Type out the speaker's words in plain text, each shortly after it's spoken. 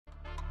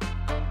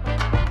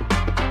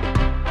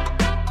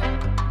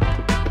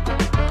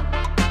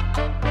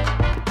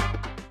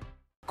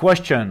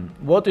Question: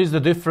 what is the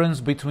difference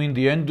between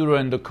the Enduro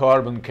and the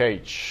carbon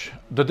cage?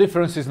 The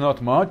difference is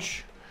not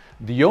much.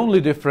 The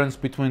only difference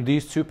between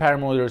these two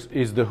parameters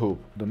is the hoop.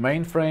 The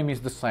main frame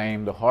is the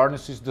same, the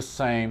harness is the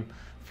same,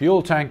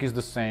 fuel tank is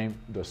the same,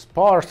 the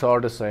spars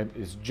are the same.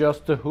 It's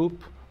just the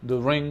hoop, the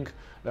ring,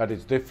 that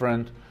is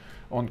different.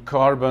 On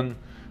carbon,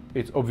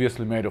 it's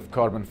obviously made of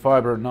carbon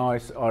fiber,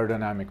 nice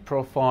aerodynamic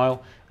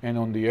profile, and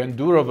on the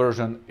Enduro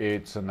version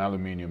it's an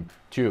aluminium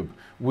tube.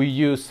 We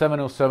use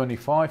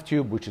 7075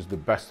 tube, which is the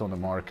best on the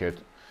market.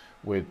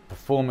 With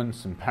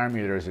performance and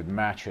parameters, it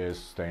matches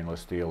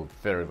stainless steel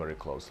very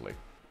closely.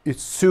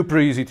 It's super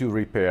easy to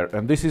repair,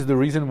 and this is the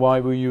reason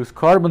why we use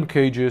carbon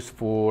cages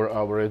for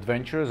our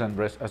adventures and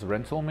as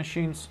rental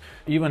machines.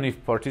 Even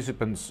if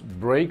participants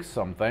break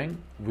something,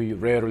 we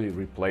rarely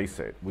replace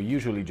it. We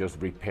usually just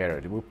repair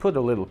it. We put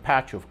a little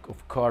patch of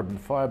carbon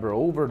fiber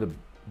over the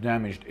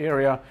damaged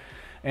area,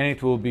 and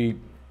it will be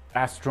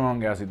as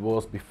strong as it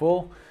was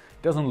before.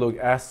 It doesn't look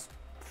as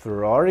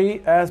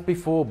Ferrari as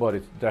before, but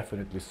it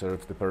definitely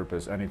serves the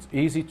purpose, and it's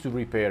easy to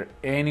repair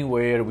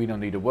anywhere. We don't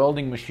need a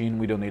welding machine,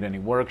 we don't need any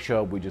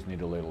workshop, we just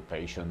need a little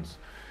patience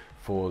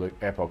for the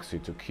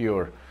epoxy to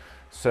cure.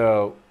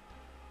 So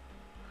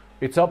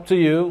it's up to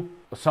you.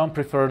 Some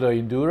prefer the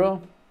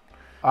Enduro,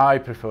 I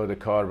prefer the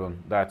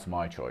carbon, that's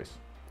my choice.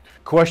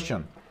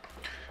 Question: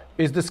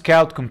 is the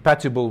Scout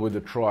compatible with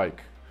the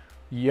trike?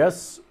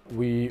 Yes,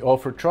 we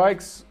offer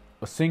trikes,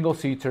 a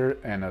single-seater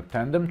and a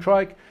tandem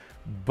trike.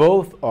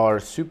 Both are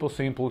super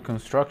simple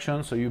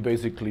construction, so you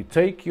basically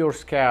take your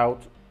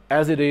Scout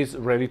as it is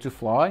ready to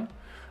fly,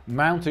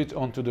 mount it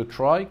onto the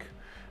trike,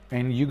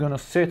 and you're gonna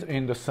sit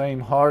in the same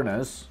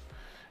harness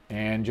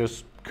and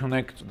just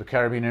connect the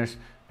carabiners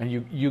and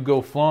you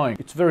go flying.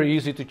 It's very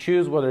easy to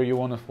choose whether you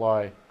want to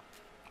fly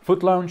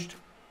foot-launched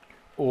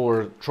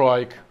or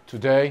trike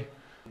today.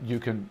 You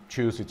can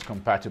choose, it's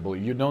compatible.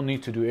 You don't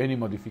need to do any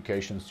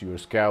modifications to your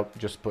Scout,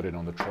 just put it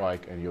on the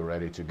trike and you're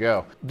ready to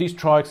go. These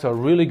trikes are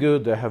really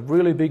good, they have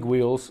really big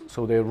wheels,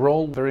 so they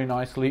roll very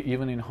nicely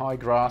even in high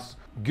grass.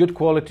 Good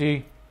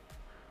quality,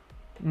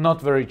 not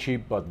very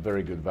cheap, but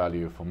very good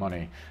value for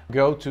money.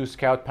 Go to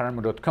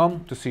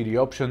scoutparamour.com to see the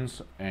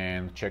options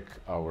and check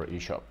our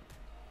eShop.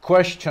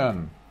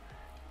 Question: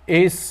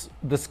 is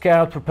the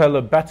Scout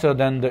propeller better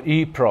than the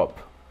E-prop?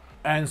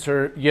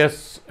 Answer: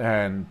 yes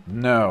and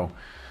no.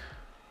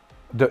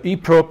 The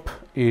E-prop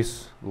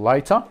is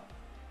lighter,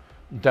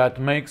 that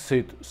makes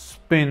it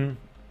spin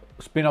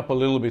up a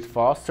little bit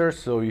faster,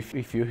 so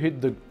if you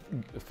hit the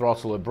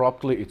throttle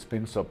abruptly, it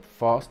spins up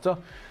faster.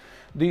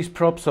 These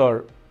props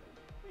are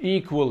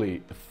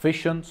equally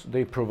efficient,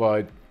 they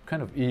provide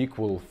kind of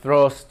equal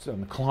thrust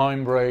and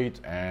climb rate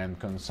and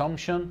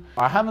consumption.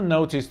 I haven't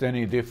noticed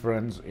any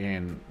difference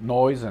in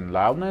noise and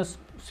loudness,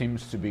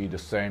 seems to be the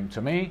same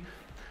to me.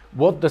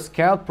 What the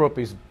Scout prop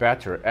is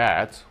better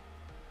at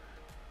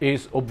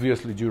is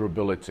obviously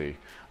durability.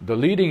 The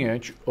leading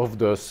edge of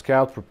the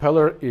Scout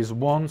propeller is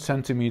 1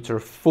 centimeter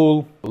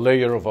full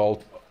layer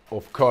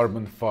of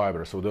carbon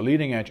fiber. So the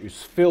leading edge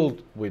is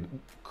filled with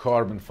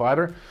carbon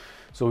fiber.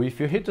 So if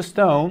you hit a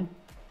stone,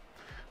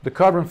 the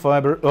carbon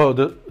fiber,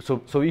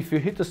 so if you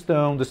hit a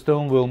stone, the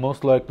stone will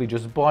most likely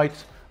just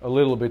bite a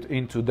little bit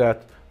into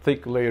that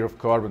thick layer of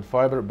carbon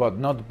fiber, but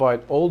not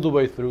bite all the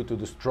way through to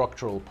the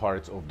structural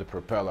parts of the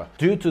propeller.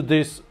 Due to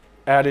this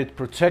added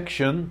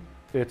protection,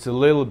 it's a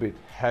little bit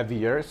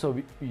heavier,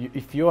 so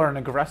if you are an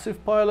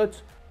aggressive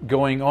pilot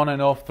going on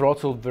and off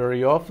throttle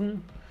very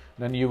often,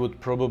 then you would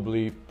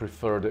probably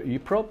prefer the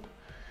E-prop.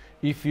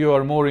 If you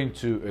are more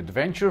into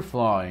adventure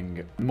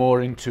flying,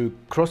 more into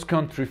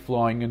cross-country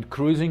flying and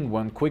cruising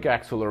when quick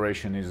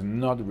acceleration is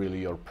not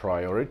really your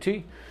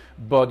priority,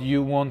 but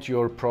you want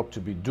your prop to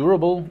be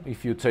durable,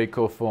 if you take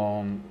off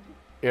on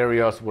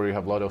areas where you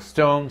have a lot of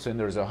stones and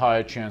there's a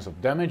higher chance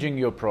of damaging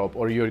your prop,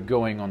 or you're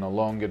going on a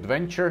long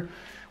adventure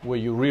where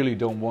you really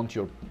don't want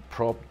your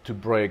prop to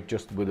break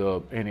just with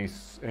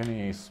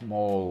any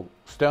small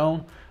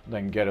stone,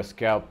 then get a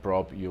Scout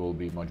prop. You will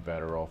be much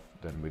better off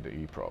than with the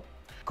E-prop.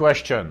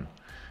 Question: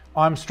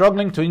 I'm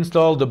struggling to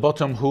install the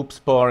bottom hoop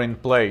spar in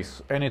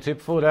place. Any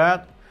tip for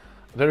that?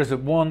 There is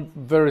one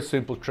very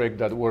simple trick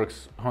that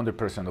works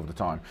 100% of the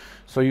time.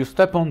 So you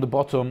step on the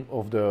bottom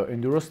of the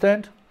Enduro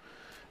stand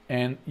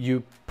and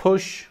you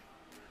push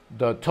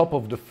the top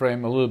of the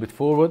frame a little bit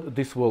forward.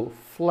 This will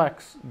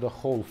flex the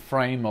whole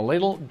frame a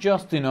little,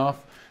 just enough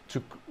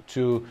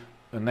to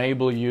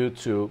enable you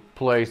to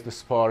place the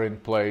spar in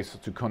place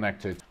to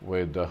connect it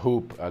with the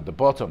hoop at the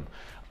bottom.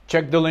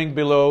 Check the link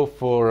below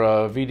for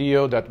a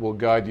video that will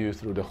guide you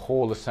through the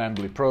whole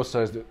assembly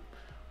process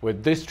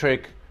with this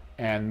trick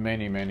and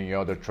many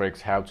other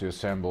tricks how to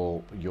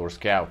assemble your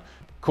Scout.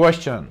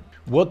 Question: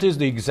 what is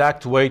the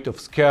exact weight of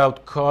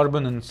Scout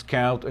Carbon and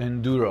Scout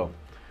Enduro?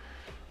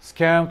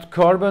 Scout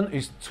Carbon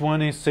is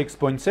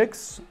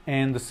 26.6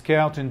 and the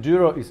Scout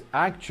Enduro is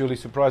actually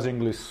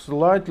surprisingly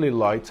slightly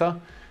lighter,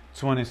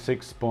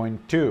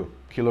 26.2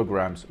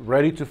 kilograms,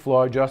 ready to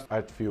fly, just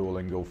add fuel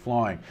and go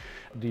flying.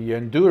 The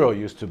Enduro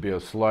used to be a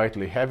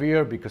slightly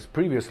heavier because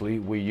previously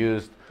we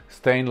used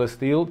stainless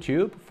steel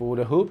tube for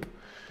the hoop.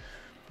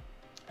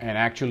 and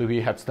actually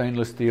we had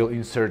stainless steel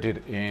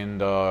inserted in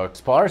the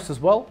spars as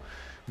well.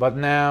 But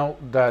now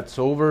that's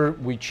over,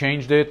 we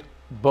changed it.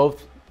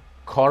 Both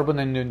carbon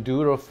and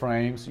enduro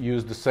frames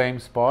use the same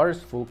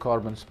spars, full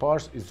carbon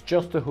spars. It's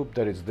just the hoop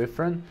that is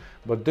different,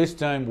 but this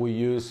time we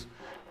use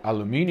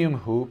aluminum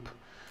hoop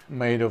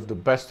made of the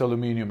best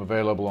aluminum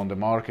available on the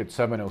market,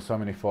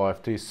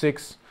 7075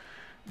 T6.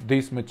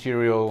 This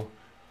material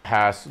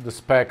has the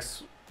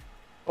specs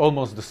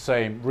almost the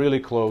same, really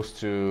close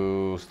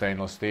to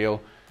stainless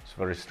steel. It's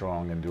very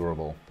strong and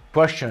durable.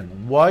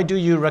 Question: why do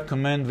you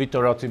recommend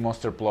Vittorazi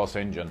Moster Plus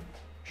engine?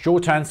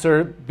 Short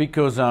answer: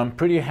 because I'm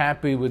pretty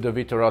happy with the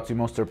Vittorazi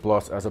Moster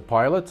Plus as a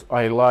pilot.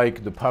 I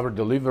like the power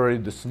delivery,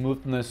 the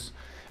smoothness,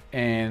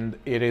 and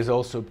it is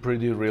also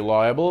pretty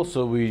reliable.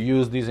 So we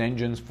use these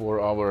engines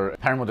for our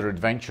paramotor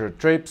adventure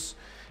trips,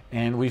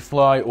 and we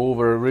fly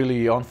over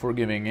really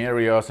unforgiving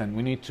areas, and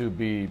we need to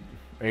be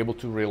able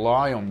to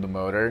rely on the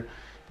motor,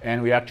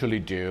 and we actually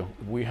do.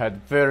 We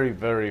had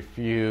very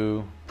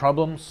few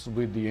problems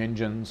with the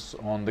engines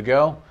on the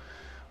go,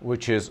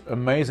 which is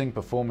amazing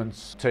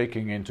performance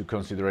taking into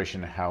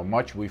consideration how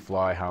much we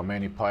fly, how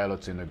many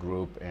pilots in the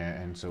group,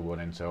 and so on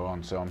and so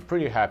on. So I'm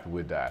pretty happy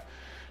with that.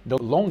 The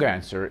long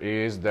answer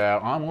is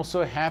that I'm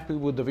also happy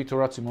with the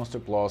Vittorazi Moster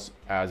Plus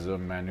as a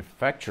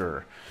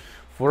manufacturer.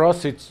 For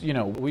us, it's, you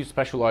know, we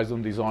specialize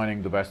on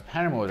designing the best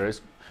paramotors,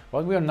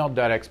 but we are not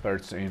that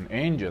experts in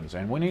engines,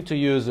 and we need to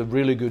use a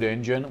really good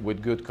engine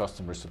with good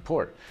customer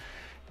support.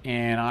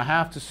 And I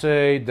have to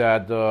say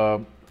that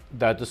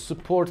the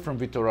support from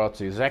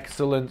Vittorazi is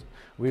excellent.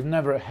 We've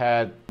never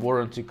had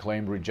warranty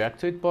claim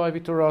rejected by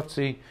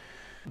Vittorazi.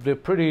 They're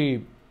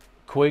pretty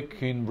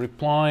quick in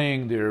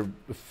replying, they're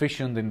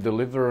efficient in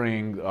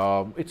delivering.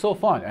 It's all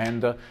fun.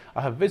 And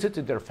I have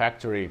visited their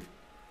factory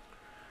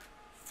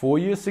 4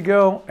 years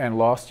ago and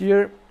last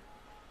year,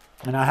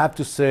 and I have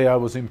to say I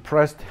was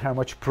impressed how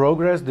much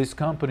progress this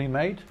company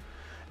made.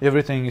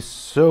 Everything is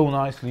so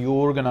nicely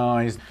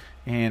organized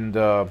and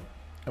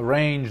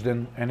arranged,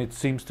 and it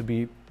seems to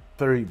be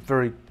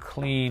very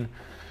clean.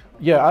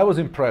 Yeah, I was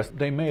impressed.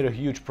 They made a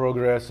huge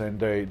progress, and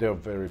they're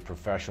very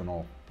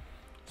professional.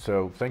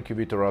 So thank you,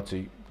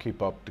 Vittorazi.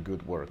 Keep up the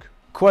good work.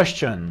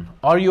 Question: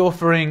 are you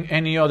offering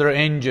any other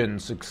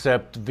engines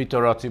except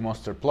Vittorazi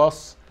Moster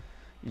Plus?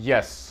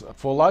 Yes.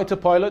 For lighter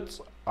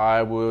pilots,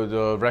 I would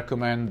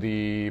recommend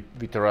the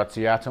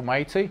Vittorazi Atom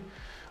 80.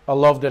 I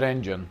love that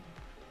engine.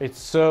 It's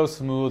so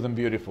smooth and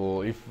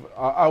beautiful.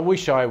 I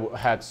wish I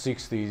had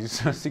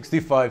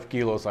 65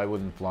 kilos, I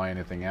wouldn't fly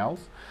anything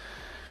else.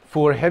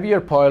 For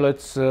heavier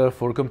pilots,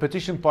 for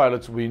competition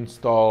pilots, we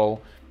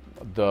install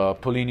the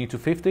Polini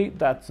 250.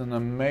 That's an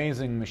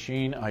amazing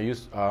machine.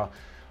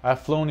 I've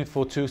flown it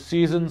for 2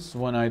 seasons.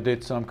 When I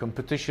did some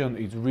competition,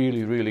 it's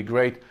really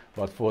great,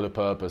 but for the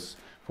purpose.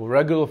 For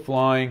regular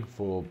flying,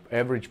 for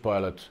average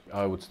pilot,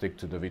 I would stick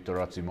to the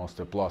Vittorazi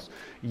Moster Plus.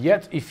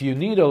 Yet, if you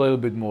need a little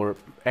bit more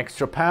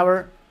extra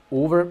power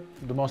over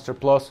the Moster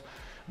Plus,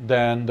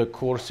 then the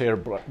Corsair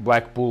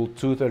Blackpool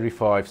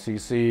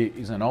 235cc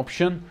is an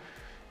option.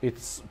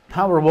 It's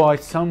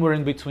power-wise somewhere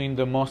in between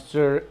the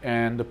Moster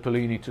and the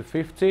Polini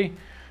 250,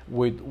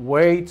 with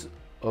weight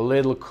a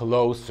little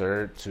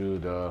closer to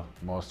the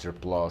Moster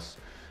Plus.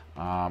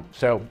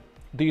 So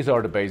these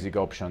are the basic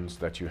options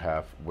that you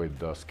have with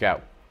the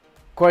Scout.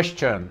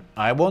 Question: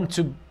 I want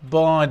to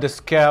buy the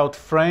Scout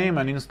frame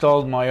and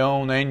install my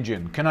own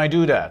engine. Can I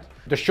do that?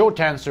 The short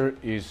answer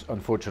is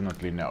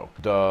unfortunately no.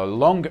 The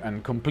long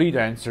and complete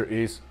answer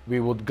is we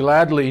would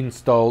gladly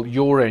install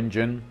your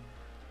engine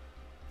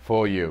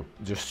for you.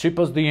 Just ship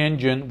us the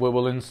engine, we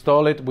will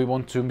install it. We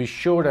want to be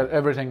sure that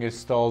everything is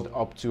installed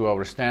up to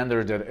our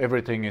standard, that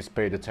everything is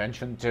paid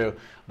attention to,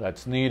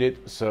 that's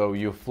needed, so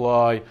you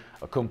fly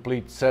a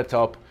complete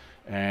setup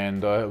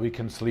and we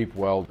can sleep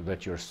well,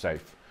 that you're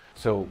safe.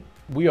 So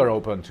we are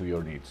open to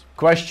your needs.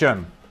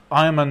 Question: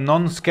 I am a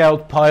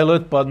non-Scout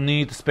pilot but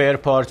need spare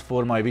parts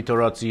for my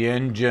Vittorazi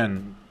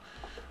engine.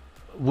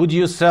 Would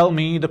you sell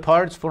me the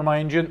parts for my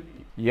engine?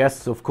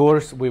 Yes, of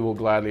course, we will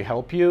gladly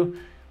help you.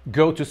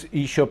 Go to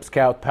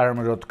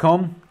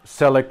eShopScoutParamotor.com,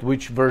 select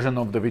which version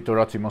of the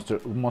Vittorazi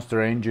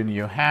Moster engine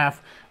you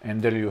have,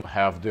 and there you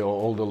have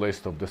all the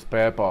list of the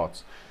spare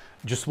parts.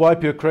 Just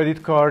swipe your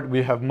credit card.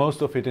 We have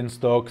most of it in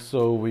stock,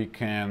 so we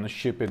can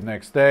ship it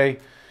next day.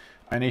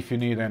 And if you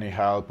need any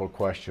help or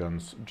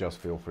questions, just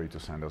feel free to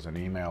send us an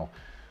email.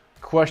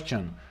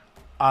 Question: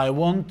 I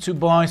want to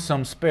buy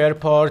some spare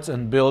parts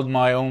and build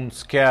my own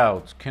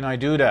Scout. Can I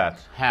do that?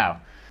 How?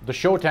 The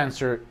short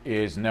answer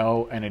is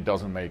no, and it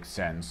doesn't make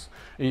sense.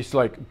 It's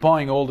like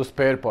buying all the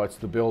spare parts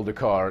to build the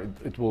car.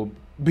 It will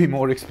be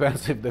more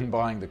expensive than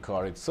buying the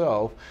car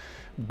itself.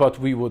 But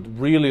we would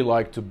really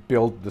like to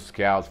build the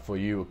Scout for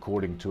you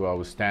according to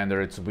our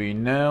standards. We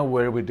know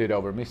where we did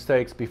our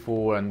mistakes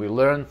before, and we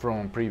learned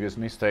from previous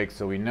mistakes,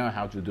 so we know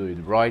how to do it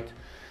right.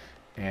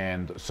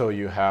 And so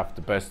you have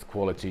the best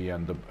quality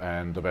and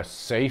the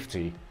best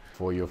safety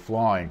for your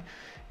flying.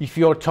 If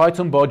you're tight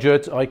on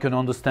budget, I can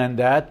understand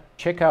that.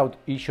 Check out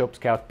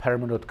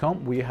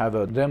eShopScoutParamotor.com. We have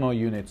a demo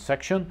unit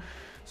section,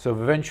 So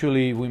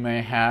eventually we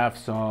may have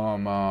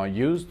some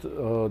used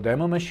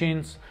demo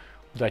machines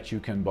that you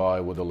can buy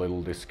with a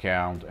little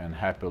discount and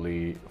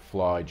happily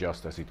fly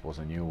just as it was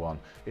a new one.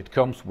 It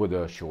comes with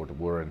a short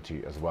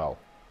warranty as well.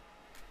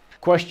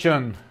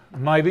 Question: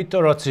 my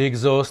Vittorazi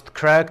exhaust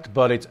cracked,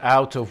 but it's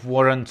out of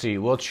warranty.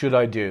 What should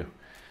I do?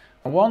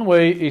 One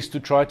way is to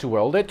try to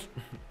weld it.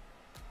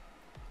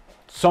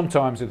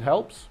 Sometimes it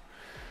helps.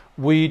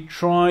 We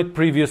tried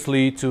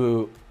previously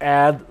to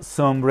add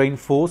some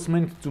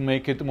reinforcement to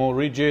make it more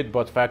rigid,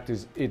 but fact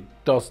is it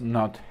does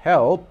not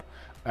help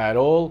at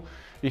all.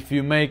 If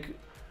you make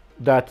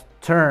that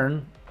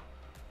turn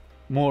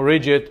more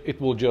rigid,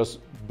 it will just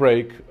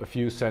break a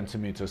few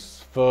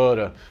centimeters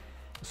further.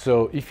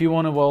 So if you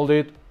want to weld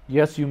it,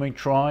 yes, you may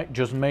try,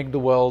 just make the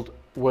weld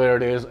where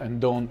it is and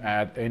don't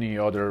add any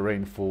other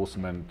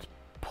reinforcement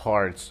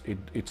parts.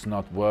 It's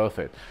not worth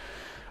it.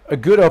 A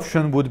good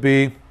option would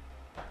be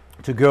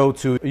to go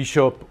to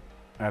eShop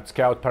at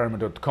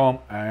scoutparameter.com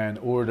and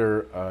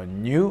order a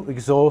new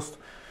exhaust,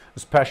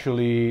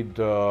 especially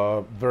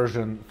the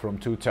version from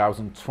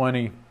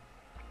 2020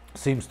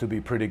 seems to be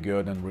pretty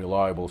good and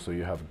reliable, so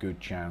you have a good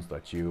chance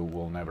that you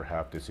will never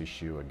have this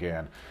issue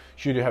again.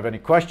 Should you have any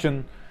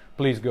question,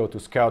 please go to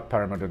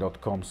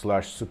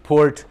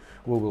scoutparameter.com/support.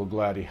 We will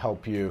gladly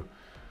help you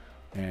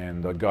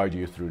and guide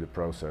you through the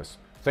process.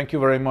 Thank you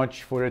very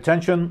much for your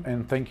attention,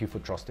 and thank you for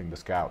trusting the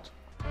Scout.